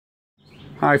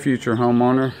Hi, future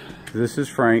homeowner. This is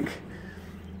Frank.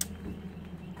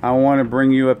 I want to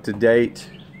bring you up to date.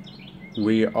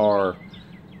 We are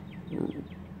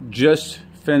just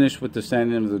finished with the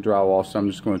sanding of the drywall, so I'm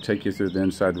just going to take you through the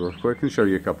inside real quick and show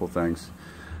you a couple things.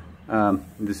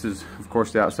 This is, of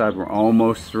course, the outside. We're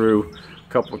almost through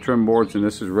a couple of trim boards, and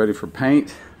this is ready for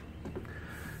paint.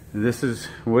 This is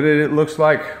what it looks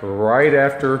like right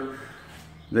after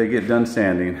they get done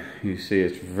sanding. You see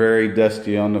it's very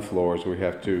dusty on the floors. We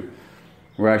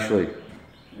actually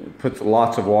put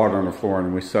lots of water on the floor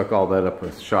and we suck all that up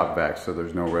with shop vac so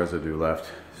there's no residue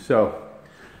left. So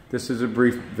this is a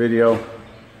brief video.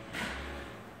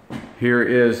 Here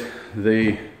is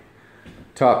the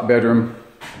top bedroom,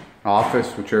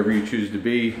 office, whichever you choose to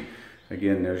be.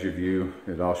 Again, there's your view.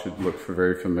 It all should look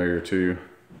very familiar to you.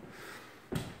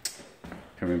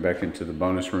 Coming back into the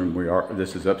bonus room,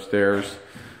 this is upstairs.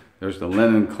 There's the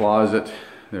linen closet.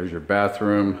 There's your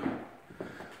bathroom.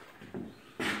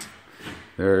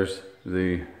 There's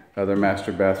the other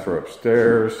master bath for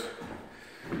upstairs.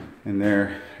 And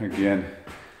there, again,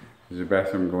 is the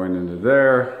bathroom going into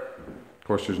there. Of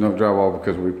course, there's no drywall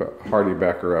because we put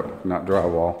HardieBacker up, not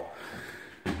drywall.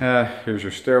 Here's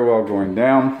your stairwell going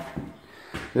down.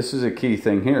 This is a key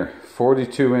thing here.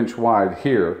 42-inch wide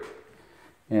here.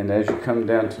 And as you come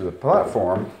down to the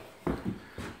platform,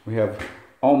 we have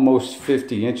almost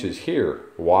 50 inches here.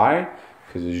 Why?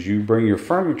 Because as you bring your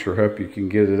furniture up, you can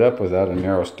get it up without a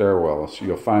narrow stairwell. So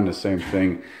you'll find the same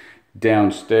thing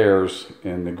downstairs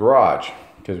in the garage.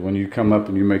 Because when you come up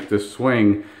and you make this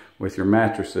swing with your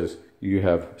mattresses, you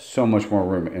have so much more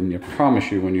room. And I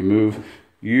promise you, when you move,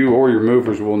 you or your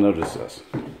movers will notice this.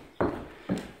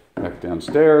 Back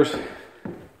downstairs.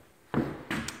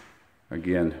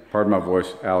 Again, pardon my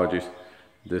voice, allergies.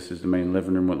 This is the main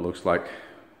living room, what it looks like,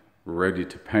 ready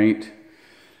to paint.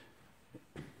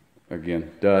 Again,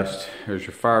 dust. There's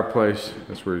your fireplace.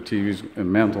 That's where your TV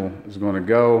and mantle is going to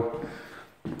go.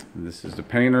 And this is the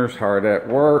painters hard at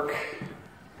work.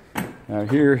 Now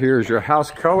here's your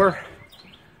house color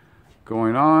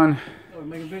going on. Oh,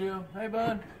 make a video. Hey,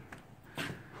 bud.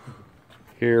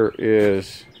 Here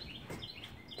is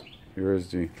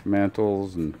the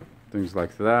mantles and things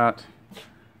like that.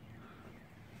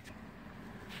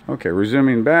 Okay,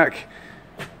 resuming back.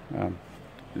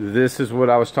 This is what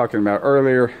I was talking about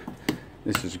earlier.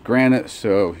 This is granite,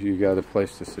 so you got a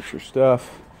place to sit your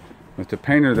stuff. With the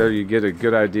painter there, you get a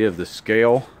good idea of the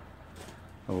scale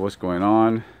of what's going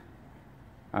on.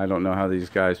 I don't know how these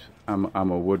guys, I'm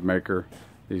a wood maker.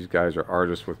 These guys are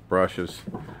artists with brushes.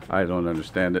 I don't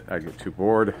understand it. I get too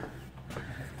bored.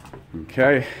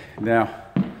 Okay, now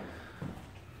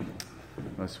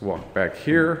let's walk back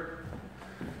here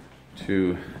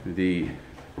to the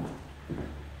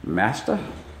master.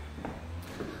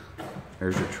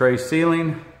 There's your tray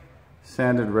ceiling,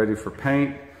 sanded, ready for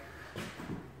paint.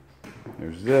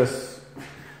 There's this.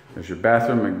 There's your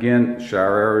bathroom. Again,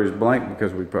 shower area is blank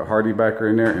because we put HardieBacker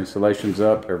in there. Insulation's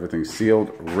up, everything's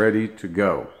sealed, ready to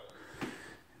go.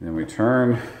 And then we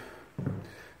turn.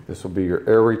 This will be your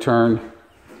air return.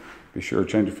 Be sure to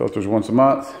change your filters once a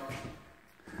month.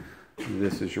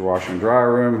 This is your wash and dry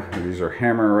room. These are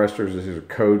hammer arresters. These are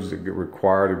codes that get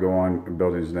required to go on in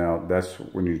buildings now. That's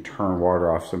when you turn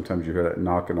water off. Sometimes you hear that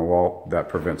knock in the wall. That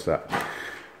prevents that.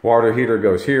 Water heater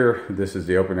goes here. This is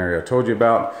the open area I told you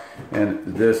about. And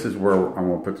this is where I'm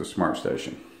going to put the smart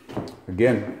station.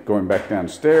 Again, going back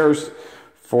downstairs,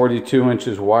 42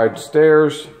 inches wide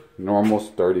stairs. Normal's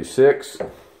 36.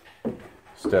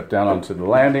 Step down onto the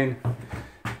landing,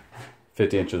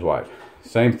 50 inches wide.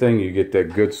 Same thing, you get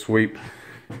that good sweep.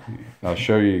 I'll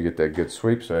show you, you get that good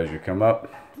sweep, so as you come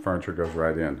up, furniture goes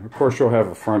right in. Of course, you'll have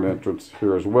a front entrance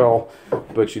here as well,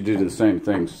 but you do the same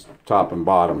things, top and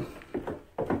bottom.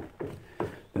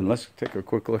 Then let's take a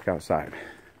quick look outside.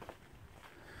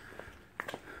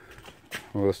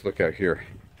 Well, let's look out here.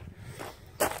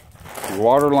 The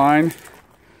water line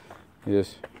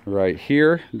is right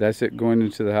here. That's it going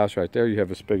into the house right there. You have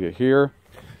a spigot here.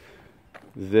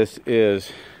 This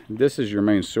is your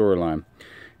main sewer line.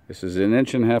 This is an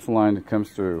 1.5 inch line that comes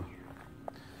through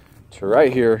to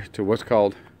right here to what's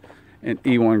called an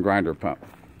E1 grinder pump.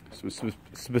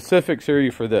 Specifics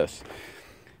here for this.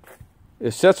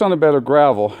 It sits on a bed of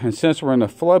gravel, and since we're in a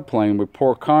floodplain, we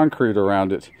pour concrete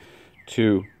around it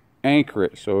to anchor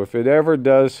it. So if it ever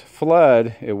does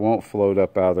flood, it won't float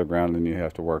up out of the ground, and you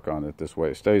have to work on it this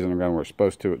way. It stays on the ground where it's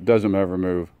supposed to. It doesn't ever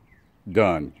move.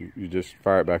 Done. You just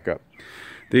fire it back up.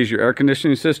 These are your air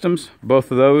conditioning systems.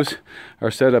 Both of those are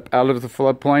set up out of the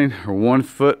floodplain, or 1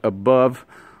 foot above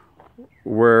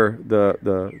where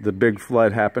the big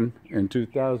flood happened in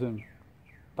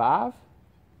 2005.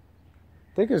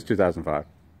 I think it's 2005.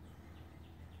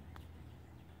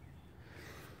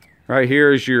 Right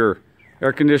here is your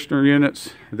air conditioner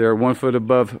units. They're 1 foot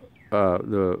above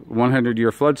the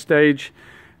 100-year flood stage.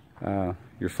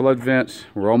 Your flood vents,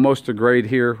 we're almost to grade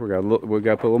here. We got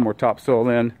to put a little more topsoil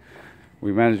in.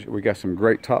 We got some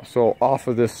great topsoil off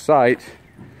of this site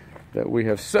that we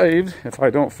have saved if I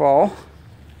don't fall.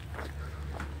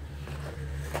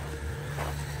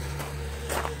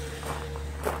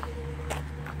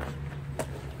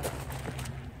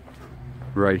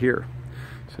 Right here.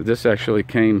 So this actually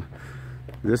came,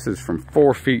 this is from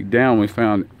 4 feet down. We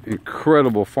found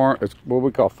incredible it's what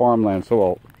we call farmland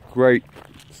soil. Great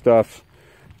stuff.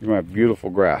 You're gonna have beautiful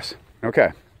grass. Okay,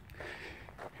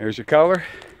 here's your color.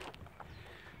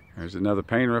 There's another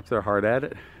painter up there hard at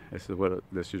it.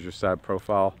 This is your side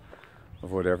profile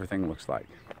of what everything looks like.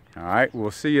 All right,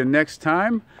 we'll see you next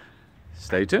time.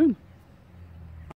 Stay tuned.